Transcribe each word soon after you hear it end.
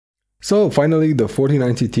So finally the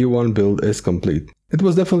 4090 T1 build is complete. It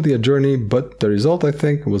was definitely a journey, but the result I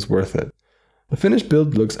think was worth it. The finished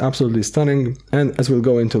build looks absolutely stunning, and as we'll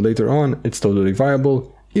go into later on, it's totally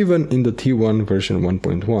viable, even in the T1 version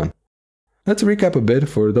 1.1. Let's recap a bit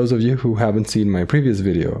for those of you who haven't seen my previous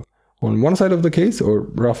video. On one side of the case, or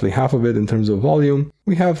roughly half of it in terms of volume,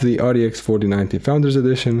 we have the RTX 4090 Founders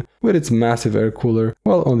Edition with its massive air cooler,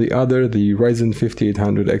 while on the other the Ryzen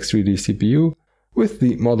 5800 X3D CPU with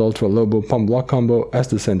the Modultra LOBO pump block combo as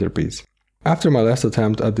the centerpiece. After my last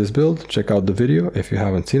attempt at this build, check out the video if you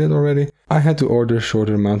haven't seen it already, I had to order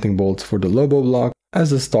shorter mounting bolts for the LOBO block as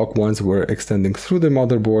the stock ones were extending through the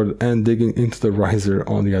motherboard and digging into the riser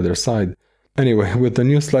on the other side. Anyway, with the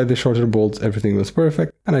new slightly shorter bolts everything was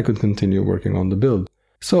perfect and I could continue working on the build.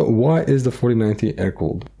 So why is the 4090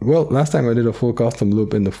 air-cooled? Well, last time I did a full custom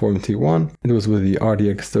loop in the FormT1, it was with the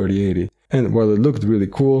RTX 3080. And while it looked really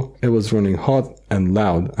cool, it was running hot and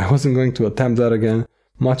loud. I wasn't going to attempt that again,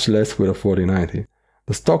 much less with a 4090.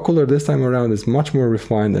 The stock cooler this time around is much more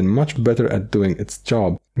refined and much better at doing its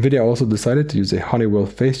job. NVIDIA also decided to use a Honeywell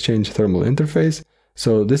phase change thermal interface,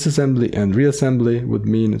 so disassembly and reassembly would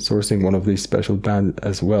mean sourcing one of these special pads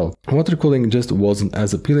as well. Water cooling just wasn't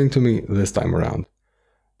as appealing to me this time around.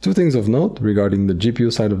 Two things of note regarding the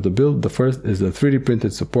GPU side of the build. The first is the 3D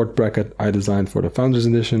printed support bracket I designed for the Founders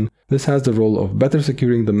Edition. This has the role of better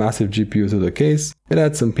securing the massive GPU to the case. It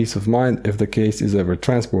adds some peace of mind if the case is ever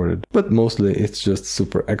transported, but mostly it's just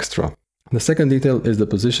super extra. The second detail is the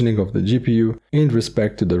positioning of the GPU in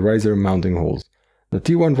respect to the riser mounting holes. The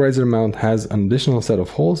T1 riser mount has an additional set of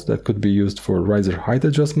holes that could be used for riser height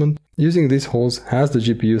adjustment. Using these holes has the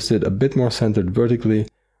GPU sit a bit more centered vertically,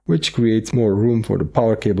 which creates more room for the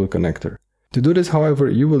power cable connector. To do this, however,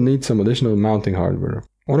 you will need some additional mounting hardware.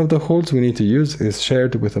 One of the holes we need to use is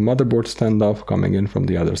shared with a motherboard standoff coming in from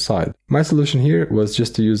the other side. My solution here was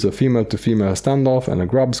just to use a female-to-female standoff and a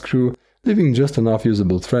grub screw, leaving just enough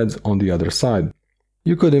usable threads on the other side.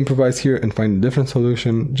 You could improvise here and find a different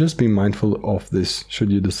solution, just be mindful of this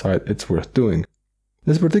should you decide it's worth doing.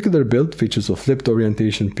 This particular build features a flipped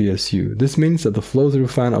orientation PSU. This means that the flow-through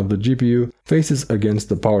fan of the GPU faces against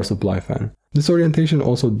the power supply fan. This orientation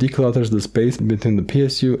also declutters the space between the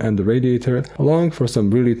PSU and the radiator, allowing for some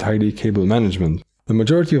really tidy cable management. The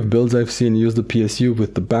majority of builds I've seen use the PSU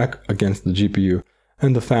with the back against the GPU,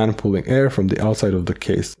 and the fan pulling air from the outside of the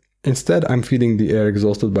case. Instead, I'm feeding the air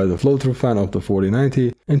exhausted by the flow-through fan of the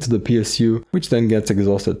 4090 into the PSU, which then gets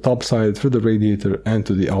exhausted topside through the radiator and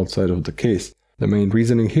to the outside of the case. The main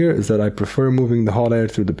reasoning here is that I prefer moving the hot air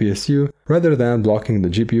through the PSU rather than blocking the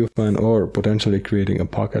GPU fan or potentially creating a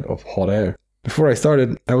pocket of hot air. Before I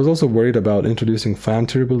started, I was also worried about introducing fan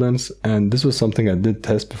turbulence, and this was something I did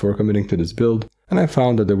test before committing to this build, and I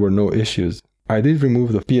found that there were no issues. I did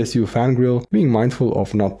remove the PSU fan grill, being mindful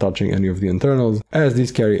of not touching any of the internals, as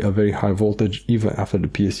these carry a very high voltage even after the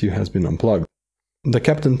PSU has been unplugged. The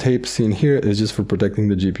Captain tape seen here is just for protecting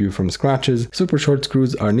the GPU from scratches. Super short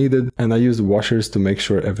screws are needed, and I used washers to make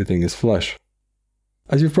sure everything is flush.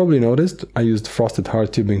 As you've probably noticed, I used frosted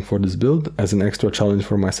hard tubing for this build as an extra challenge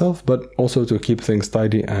for myself, but also to keep things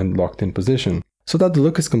tidy and locked in position. So that the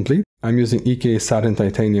look is complete, I'm using EIGA satin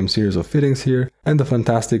titanium series of fittings here, and the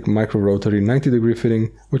fantastic micro rotary 90-degree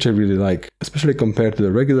fitting, which I really like, especially compared to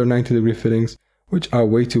the regular 90-degree fittings, which are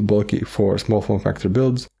way too bulky for small form factor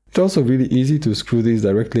builds. It's also really easy to screw these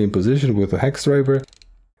directly in position with a hex driver,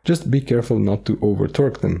 just be careful not to over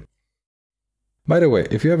torque them. By the way,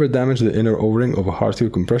 if you ever damage the inner O-ring of a hard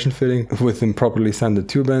tube compression fitting with improperly sanded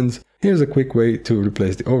tube ends, here's a quick way to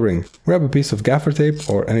replace the O-ring. Grab a piece of gaffer tape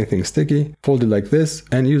or anything sticky, fold it like this,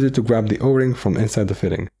 and use it to grab the O-ring from inside the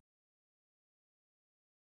fitting.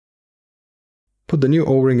 Put the new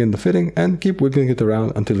O-ring in the fitting and keep wiggling it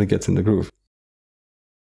around until it gets in the groove.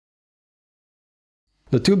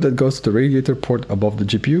 The tube that goes to the radiator port above the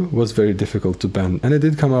GPU was very difficult to bend, and it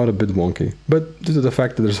did come out a bit wonky. But due to the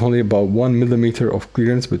fact that there's only about 1 mm of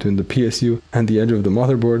clearance between the PSU and the edge of the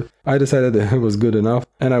motherboard, I decided that it was good enough,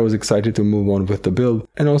 and I was excited to move on with the build,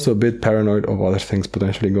 and also a bit paranoid of other things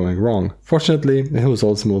potentially going wrong. Fortunately, it was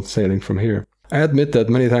all smooth sailing from here. I admit that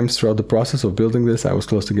many times throughout the process of building this I was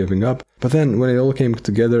close to giving up, but then when it all came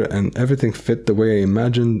together and everything fit the way I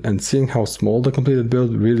imagined, and seeing how small the completed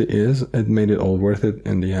build really is, it made it all worth it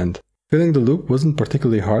in the end. Filling the loop wasn't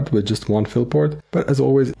particularly hard with just one fill port, but as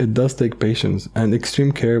always it does take patience and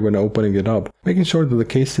extreme care when opening it up, making sure that the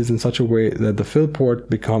case sits in such a way that the fill port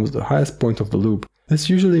becomes the highest point of the loop. This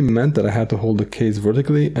usually meant that I had to hold the case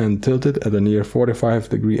vertically and tilt it at a near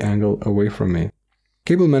 45-degree angle away from me.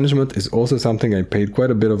 Cable management is also something I paid quite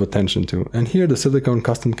a bit of attention to, and here the silicone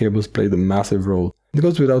custom cables played a massive role. It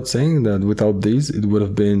goes without saying that without these it would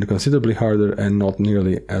have been considerably harder and not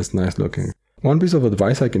nearly as nice looking. One piece of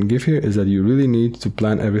advice I can give here is that you really need to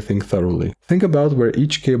plan everything thoroughly. Think about where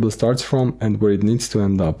each cable starts from and where it needs to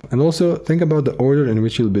end up. And also think about the order in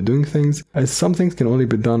which you'll be doing things, as some things can only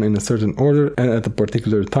be done in a certain order and at a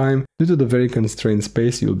particular time due to the very constrained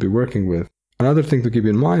space you'll be working with. Another thing to keep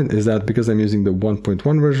in mind is that because I'm using the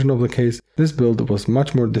 1.1 version of the case, this build was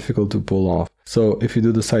much more difficult to pull off. So if you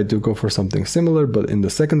do decide to go for something similar but in the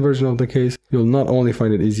second version of the case, you'll not only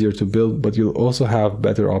find it easier to build, but you'll also have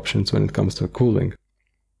better options when it comes to cooling.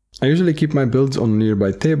 I usually keep my builds on a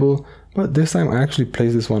nearby table, but this time I actually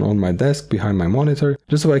place this one on my desk behind my monitor,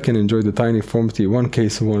 just so I can enjoy the tiny FormD 1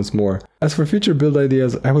 case once more. As for future build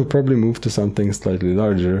ideas, I will probably move to something slightly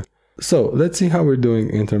larger. So let's see how we're doing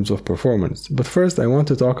in terms of performance, but first I want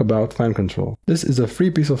to talk about fan control. This is a free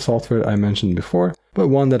piece of software I mentioned before, but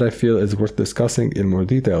one that I feel is worth discussing in more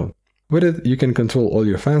detail. With it, you can control all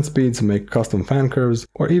your fan speeds, make custom fan curves,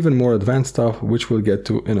 or even more advanced stuff which we'll get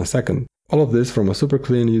to in a second. All of this from a super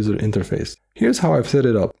clean user interface. Here's how I've set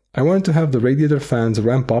it up. I wanted to have the radiator fans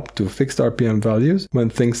ramp up to fixed RPM values when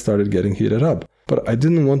things started getting heated up. But I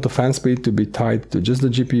didn't want the fan speed to be tied to just the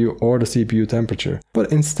GPU or the CPU temperature,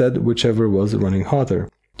 but instead whichever was running hotter.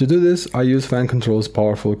 To do this, I use Fan Control's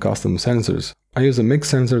powerful custom sensors. I use a mix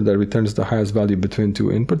sensor that returns the highest value between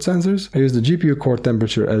two input sensors. I use the GPU core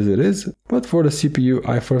temperature as it is, but for the CPU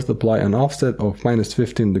I first apply an offset of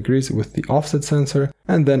 -15 degrees with the offset sensor,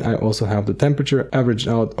 and then I also have the temperature averaged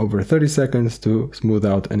out over 30 seconds to smooth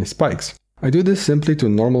out any spikes. I do this simply to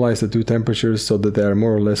normalize the two temperatures so that they are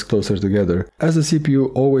more or less closer together, as the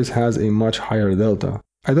CPU always has a much higher delta.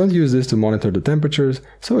 I don't use this to monitor the temperatures,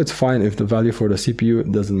 so it's fine if the value for the CPU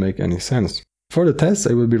doesn't make any sense. For the tests,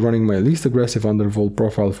 I will be running my least aggressive undervolt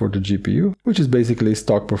profile for the GPU, which is basically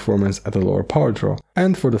stock performance at a lower power draw.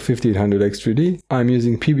 And for the 5800X3D, I'm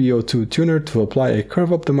using PBO2 tuner to apply a curve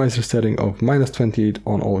optimizer setting of -28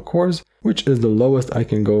 on all cores, which is the lowest I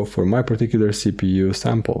can go for my particular CPU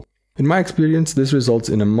sample. In my experience, this results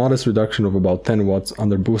in a modest reduction of about 10 watts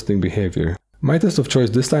under boosting behavior. My test of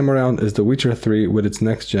choice this time around is The Witcher 3 with its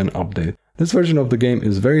next-gen update. This version of the game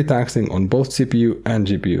is very taxing on both CPU and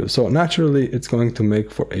GPU, so naturally it's going to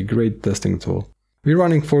make for a great testing tool. We're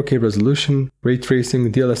running 4K resolution, ray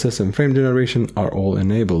tracing, DLSS and frame generation are all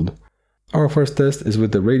enabled. Our first test is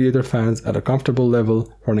with the radiator fans at a comfortable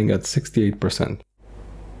level, running at 68%.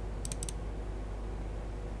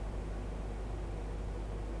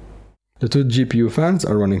 The two GPU fans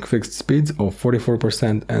are running fixed speeds of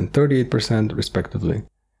 44% and 38% respectively.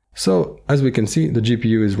 So, as we can see, the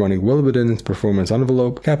GPU is running well within its performance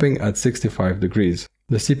envelope, capping at 65 degrees.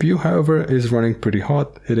 The CPU, however, is running pretty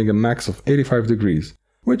hot, hitting a max of 85 degrees,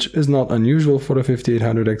 which is not unusual for the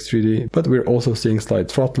 5800X3D, but we're also seeing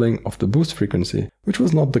slight throttling of the boost frequency, which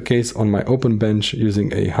was not the case on my open bench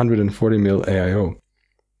using a 140mm AIO.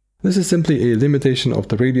 This is simply a limitation of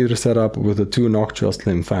the radiator setup with the two Noctua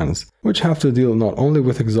slim fans, which have to deal not only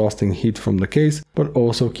with exhausting heat from the case, but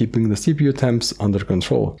also keeping the CPU temps under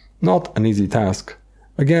control. Not an easy task.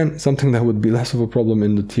 Again, something that would be less of a problem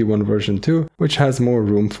in the T1 version 2, which has more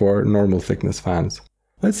room for normal thickness fans.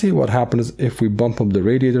 Let's see what happens if we bump up the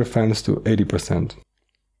radiator fans to 80%.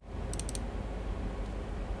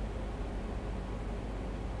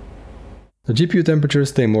 The GPU temperatures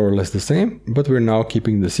stay more or less the same, but we're now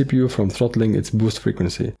keeping the CPU from throttling its boost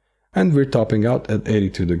frequency, and we're topping out at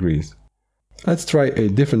 82 degrees. Let's try a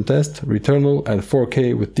different test, Returnal at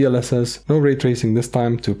 4K with DLSS, no ray tracing this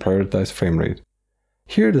time to prioritize frame rate.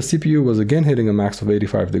 Here the CPU was again hitting a max of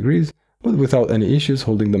 85 degrees, but without any issues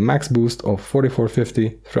holding the max boost of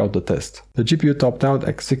 4450 throughout the test. The GPU topped out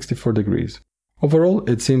at 64 degrees. Overall,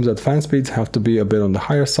 it seems that fan speeds have to be a bit on the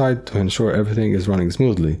higher side to ensure everything is running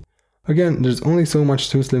smoothly. Again, there's only so much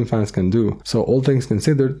two slim fans can do, so all things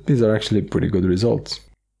considered, these are actually pretty good results.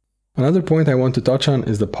 Another point I want to touch on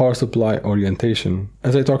is the power supply orientation.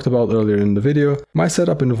 As I talked about earlier in the video, my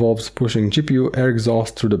setup involves pushing GPU air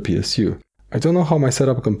exhaust through the PSU. I don't know how my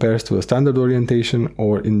setup compares to a standard orientation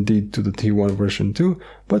or indeed to the T1 version 2,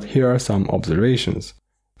 but here are some observations.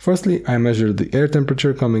 Firstly, I measured the air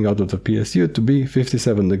temperature coming out of the PSU to be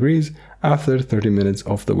 57 degrees after 30 minutes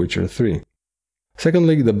of The Witcher 3.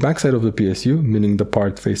 Secondly, the backside of the PSU, meaning the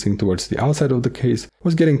part facing towards the outside of the case,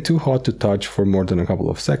 was getting too hot to touch for more than a couple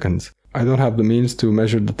of seconds. I don't have the means to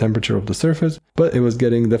measure the temperature of the surface, but it was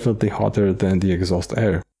getting definitely hotter than the exhaust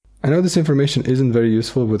air. I know this information isn't very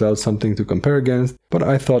useful without something to compare against, but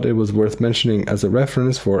I thought it was worth mentioning as a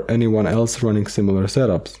reference for anyone else running similar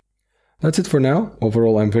setups. That's it for now.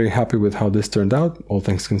 Overall, I'm very happy with how this turned out, all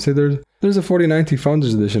things considered. There's a 4090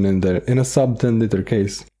 Founders Edition in there, in a sub 10 liter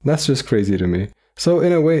case. That's just crazy to me. So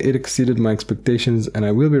in a way it exceeded my expectations, and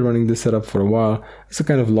I will be running this setup for a while as a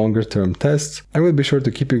kind of longer term test. I will be sure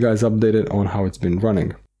to keep you guys updated on how it's been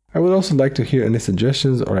running. I would also like to hear any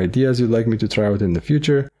suggestions or ideas you'd like me to try out in the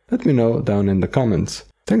future. Let me know down in the comments.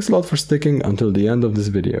 Thanks a lot for sticking until the end of this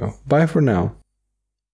video. Bye for now.